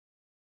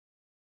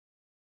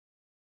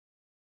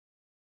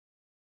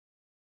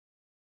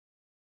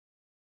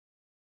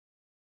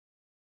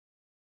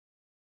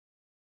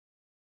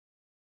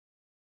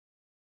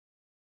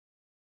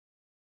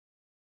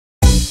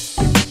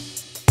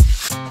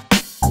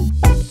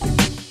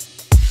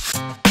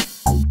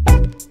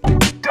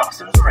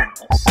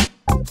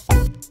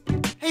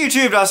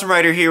YouTube, Awesome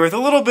Writer here with a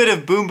little bit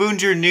of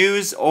BoonBoomGer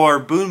news, or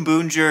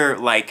BoonBoomGer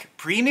like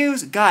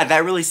pre-news. God,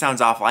 that really sounds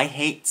awful. I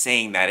hate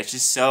saying that. It's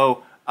just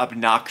so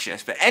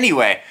obnoxious. But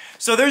anyway,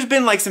 so there's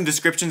been like some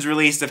descriptions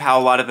released of how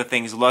a lot of the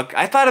things look.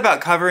 I thought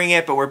about covering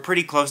it, but we're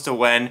pretty close to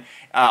when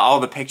all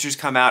the pictures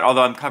come out,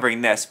 although I'm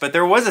covering this. But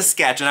there was a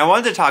sketch, and I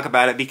wanted to talk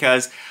about it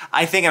because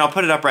I think, and I'll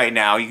put it up right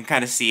now, you can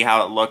kind of see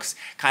how it looks,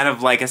 kind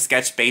of like a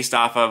sketch based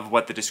off of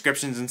what the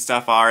descriptions and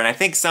stuff are. And I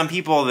think some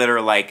people that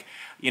are like,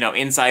 you know,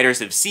 insiders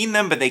have seen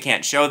them, but they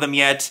can't show them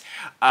yet.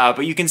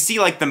 But you can see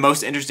like the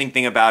most interesting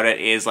thing about it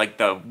is like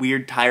the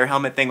weird tire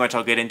helmet thing, which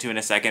I'll get into in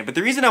a second. But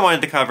the reason I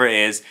wanted to cover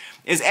is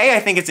A,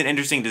 I think it's an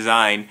interesting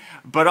design,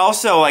 but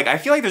also like I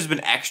feel like there's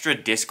been extra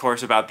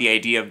discourse about the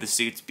idea of the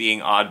suits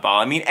being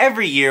oddball. I mean,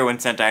 every year when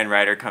Sentai and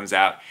Rider comes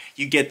out,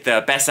 you get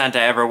the best Sentai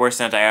ever,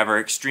 worst Sentai ever,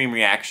 extreme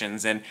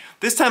reactions, and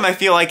this time I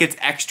feel like it's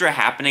extra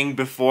happening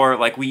before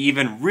like we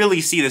even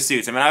really see the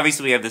suits. I mean,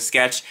 obviously we have the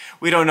sketch.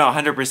 We don't know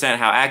 100%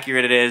 how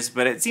accurate it is,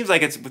 but it seems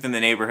like it's within the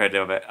neighborhood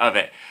of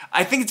it.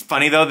 I think it's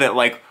funny though that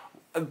like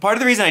part of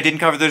the reason I didn't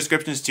cover the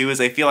descriptions too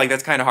is I feel like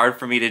that's kind of hard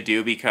for me to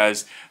do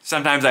because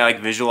sometimes I like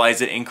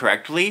visualize it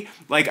incorrectly.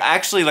 Like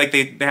actually like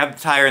they have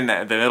the tire in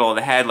the middle of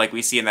the head like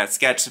we see in that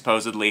sketch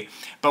supposedly,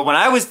 but when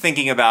I was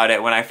thinking about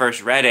it when I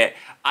first read it,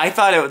 I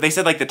thought they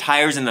said like the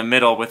tire's in the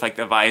middle with like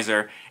the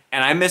visor,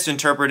 and I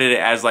misinterpreted it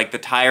as like the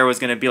tire was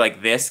going to be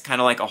like this,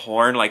 kind of like a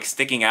horn, like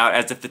sticking out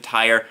as if the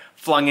tire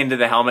flung into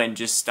the helmet and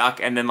just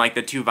stuck, and then like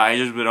the two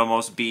visors would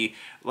almost be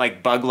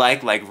like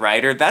bug-like, like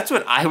Rider. That's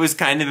what I was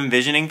kind of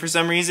envisioning for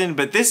some reason,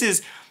 but this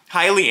is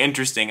highly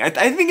interesting. I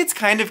think it's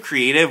kind of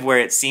creative where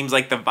it seems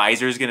like the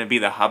visor is going to be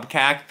the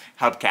hubcap.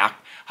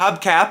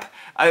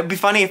 It'd be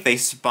funny if they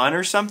spun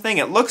or something.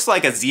 It looks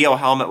like a Zeo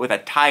helmet with a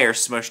tire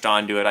smushed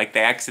onto it, like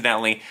they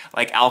accidentally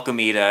like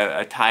alchemied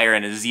a tire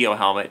in a Zeo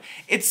helmet.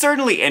 It's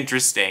certainly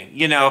interesting,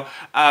 you know.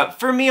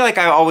 For me, like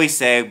I always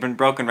say, I've been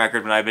broken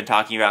record when I've been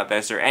talking about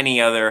this or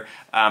any other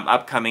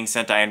upcoming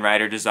Sentai and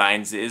Rider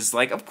designs is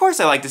like, of course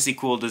I like to see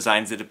cool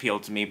designs that appeal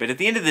to me, but at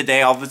the end of the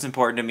day, all that's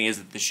important to me is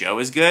that the show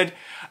is good.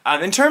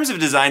 In terms of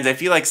designs, I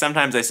feel like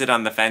sometimes I sit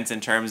on the fence in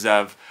terms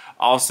of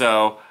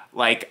also,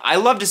 like, I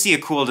love to see a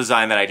cool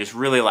design that I just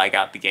really like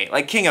out the gate.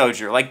 Like King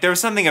Oger. Like, there was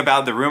something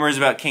about the rumors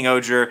about King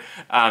Oger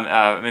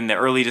in the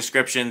early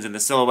descriptions and the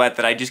silhouette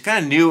that I just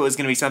kind of knew it was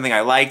going to be something I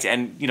liked,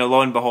 and, you know,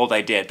 lo and behold,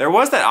 I did. There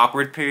was that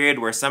awkward period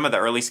where some of the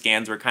early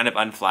scans were kind of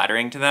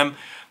unflattering to them.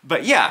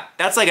 But yeah,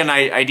 that's like an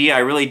idea I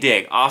really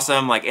dig.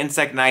 Awesome, like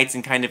Insect Knights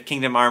and kind of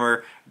Kingdom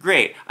armor.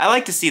 Great. I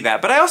like to see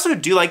that. But I also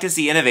do like to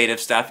see innovative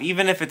stuff,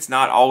 even if it's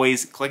not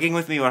always clicking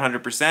with me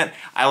 100%.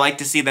 I like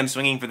to see them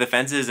swinging for the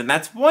fences, and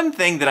that's one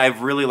thing that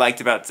I've really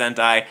liked about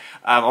Sentai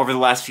over the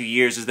last few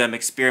years is them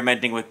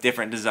experimenting with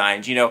different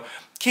designs. You know,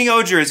 King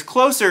Oger is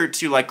closer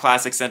to like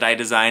classic Sentai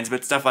designs,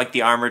 but stuff like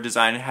the armor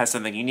design has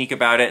something unique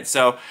about it.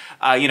 So,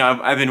 you know,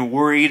 I've been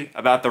worried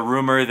about the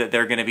rumor that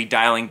they're going to be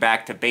dialing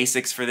back to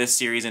basics for this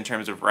series in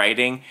terms of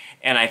writing,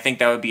 and I think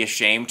that would be a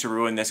shame to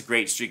ruin this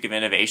great streak of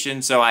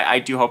innovation. So I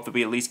do hope that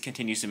we at least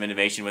continue some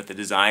innovation with the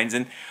designs,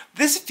 and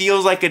this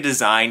feels like a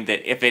design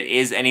that if it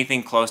is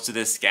anything close to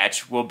this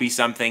sketch will be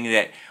something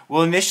that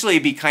will initially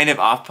be kind of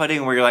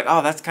off-putting where you're like,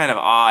 oh, that's kind of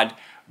odd.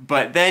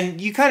 But then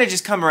you kind of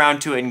just come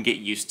around to it and get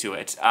used to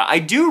it. I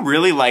do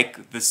really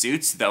like the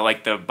suits, though,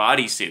 like the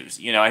body suits.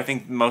 You know, I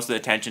think most of the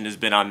attention has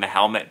been on the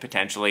helmet,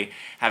 potentially,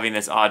 having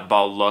this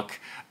oddball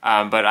look.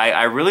 But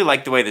I really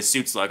like the way the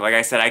suits look. Like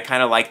I said, I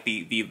kind of like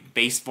the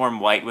base form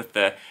white with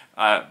the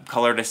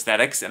colored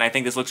aesthetics, and I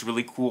think this looks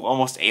really cool,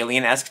 almost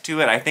alien-esque to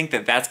it. I think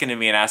that that's going to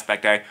be an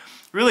aspect I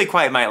really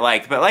quite might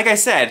like. But like I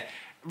said,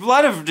 a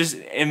lot of just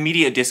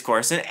immediate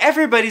discourse, and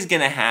everybody's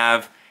going to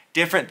have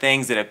different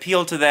things that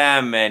appeal to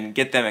them and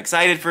get them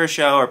excited for a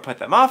show or put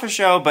them off a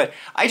show, but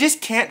I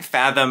just can't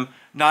fathom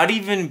not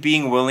even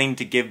being willing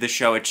to give the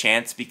show a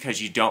chance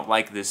because you don't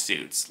like the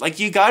suits. Like,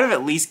 you gotta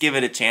at least give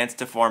it a chance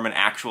to form an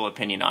actual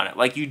opinion on it.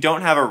 Like, you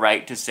don't have a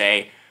right to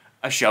say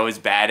a show is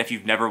bad if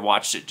you've never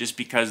watched it just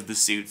because the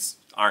suits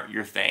aren't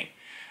your thing.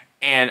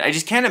 And I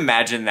just can't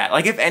imagine that.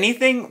 Like, if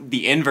anything,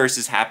 the inverse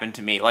has happened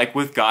to me, like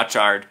with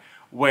Gotchard,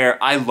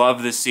 where I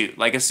love the suit.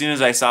 Like, as soon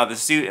as I saw the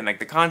suit and like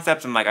the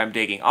concepts, I'm like, I'm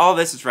digging all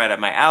this, it's right up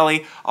my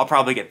alley, I'll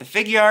probably get the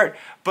figure art,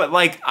 but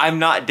like, I'm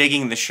not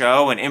digging the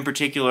show, and in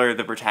particular,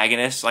 the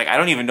protagonist. Like, I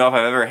don't even know if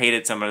I've ever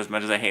hated someone as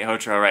much as I hate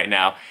Hotro right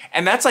now,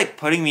 and that's like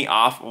putting me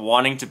off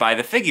wanting to buy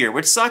the figure,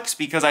 which sucks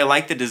because I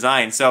like the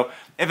design. So,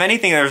 if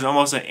anything, there's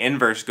almost an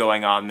inverse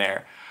going on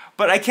there.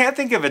 But I can't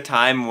think of a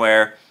time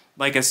where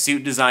like a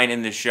suit design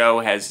in the show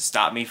has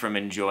stopped me from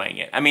enjoying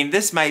it. I mean,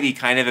 this might be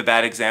kind of a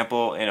bad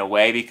example in a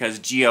way because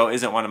Geo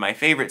isn't one of my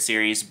favorite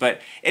series, but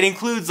it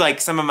includes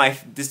like some of my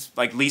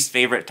least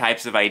favorite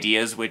types of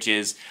ideas, which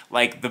is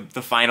like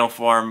the final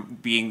form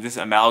being this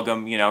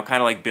amalgam, you know,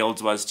 kind of like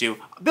Build's was too.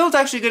 Build's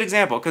actually a good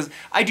example because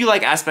I do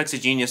like aspects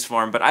of Genius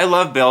form, but I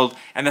love Build,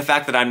 and the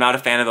fact that I'm not a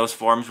fan of those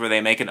forms where they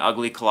make an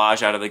ugly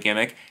collage out of the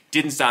gimmick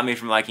didn't stop me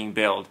from liking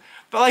Build.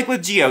 But like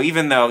with Geo,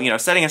 even though, you know,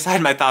 setting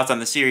aside my thoughts on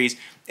the series,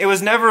 it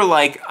was never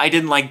like I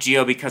didn't like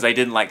Geo because I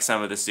didn't like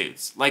some of the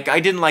suits. Like, I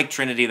didn't like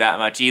Trinity that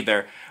much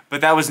either,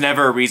 but that was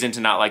never a reason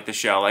to not like the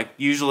show. Like,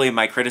 usually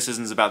my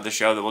criticisms about the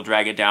show that will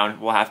drag it down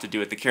will have to do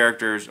with the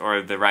characters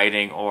or the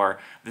writing or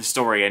the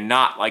story, and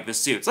not like the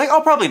suits. Like,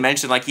 I'll probably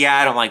mention, like, yeah,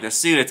 I don't like the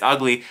suit, it's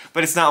ugly,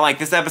 but it's not like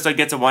this episode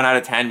gets a 1 out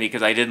of 10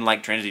 because I didn't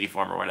like Trinity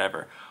Form or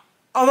whatever.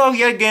 Although,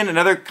 yet again,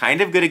 another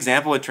kind of good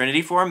example with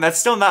Trinity Form, that's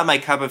still not my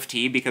cup of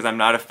tea because I'm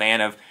not a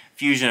fan of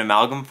fusion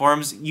amalgam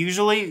forms,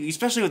 usually,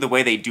 especially with the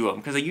way they do them,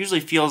 because it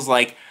usually feels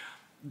like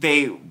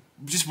they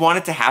just want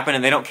it to happen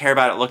and they don't care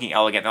about it looking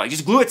elegant. They're like,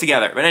 just glue it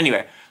together. But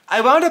anyway,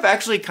 I wound up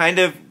actually kind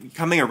of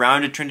coming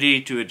around to Trinity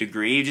to a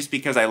degree just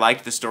because I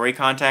liked the story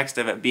context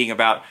of it being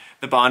about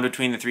the bond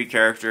between the 3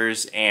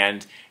 characters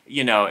and,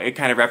 you know, it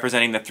kind of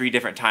representing the 3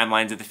 different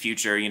timelines of the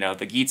future, you know,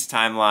 the Geats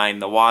timeline,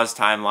 the Waz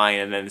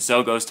timeline, and then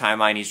Sogo's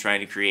timeline he's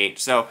trying to create.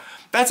 So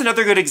that's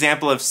another good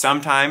example of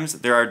sometimes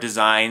there are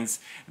designs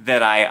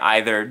that I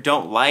either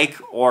don't like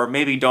or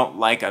maybe don't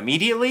like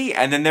immediately,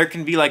 and then there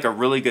can be like a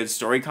really good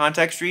story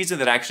context reason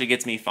that actually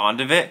gets me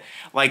fond of it.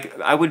 Like,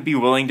 I would be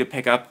willing to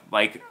pick up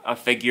like a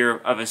figure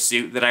of a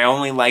suit that I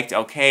only liked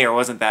okay or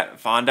wasn't that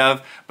fond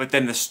of, but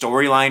then the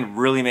storyline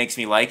really makes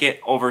me like it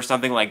over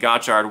something like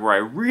Gotchard where I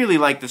really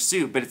like the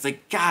suit, but it's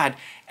like, God,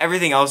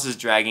 everything else is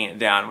dragging it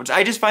down, which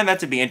I just find that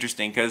to be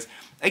interesting because,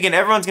 again,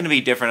 everyone's going to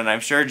be different, and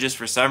I'm sure just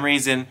for some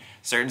reason,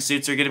 certain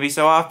suits are going to be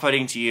so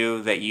off-putting to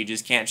you that you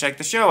just can't check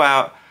the show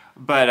out.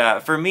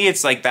 But for me,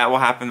 it's like that will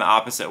happen the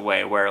opposite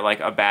way, where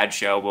like a bad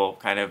show will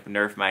kind of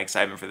nerf my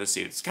excitement for the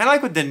suits. Kind of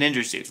like with the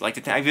ninja suits.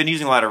 Like I've been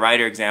using a lot of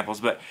Rider examples,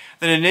 but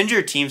the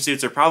ninja team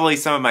suits are probably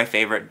some of my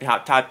favorite.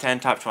 Top 10,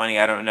 top 20,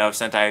 I don't know,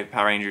 Sentai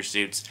Power Ranger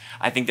suits.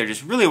 I think they're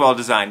just really well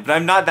designed, but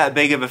I'm not that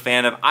big of a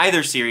fan of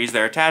either series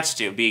they're attached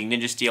to, being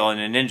Ninja Steel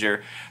and a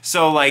Ninja.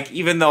 So like,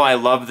 even though I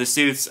love the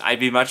suits, I'd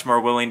be much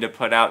more willing to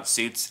put out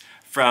suits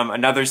from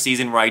another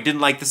season where I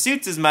didn't like the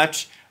suits as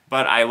much,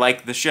 but I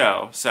like the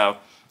show. So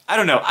I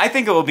don't know. I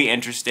think it will be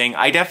interesting.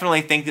 I definitely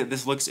think that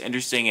this looks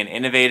interesting and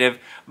innovative.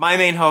 My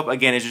main hope,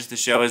 again, is just the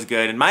show is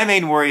good, and my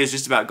main worry is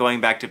just about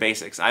going back to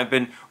basics. I've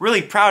been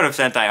really proud of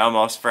Sentai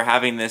almost for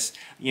having this,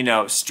 you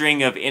know,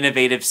 string of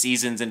innovative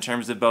seasons in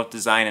terms of both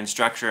design and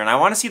structure, and I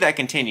want to see that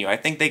continue. I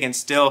think they can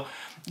still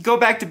go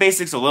back to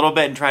basics a little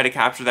bit and try to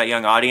capture that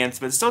young audience,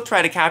 but still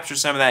try to capture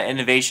some of that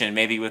innovation,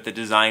 maybe with the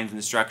designs and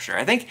the structure.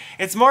 I think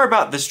it's more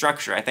about the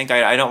structure. I think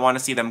I don't want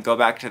to see them go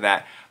back to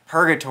that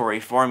purgatory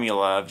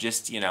formula of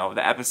just, you know,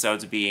 the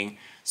episodes being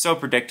so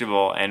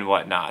predictable and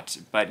whatnot.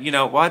 But, you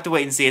know, we'll have to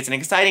wait and see. It's an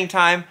exciting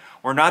time.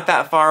 We're not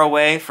that far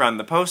away from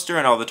the poster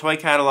and all the toy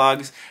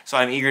catalogs, so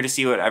I'm eager to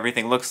see what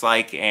everything looks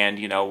like and,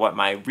 you know, what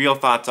my real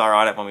thoughts are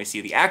on it when we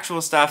see the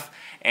actual stuff,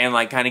 and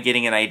like kind of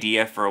getting an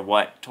idea for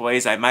what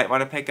toys I might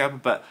want to pick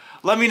up. But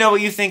let me know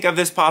what you think of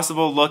this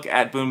possible look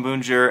at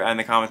BoonBoomGer in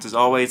the comments as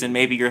always, and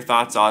maybe your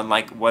thoughts on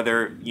like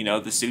whether, you know,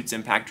 the suits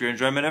impact your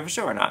enjoyment of a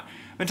show or not.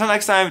 Until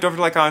next time, don't forget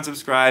to like, comment,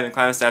 subscribe, and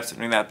climb the steps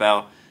and ring that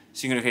bell.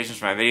 See notifications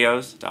for my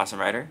videos. Awesome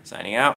Rider, signing out.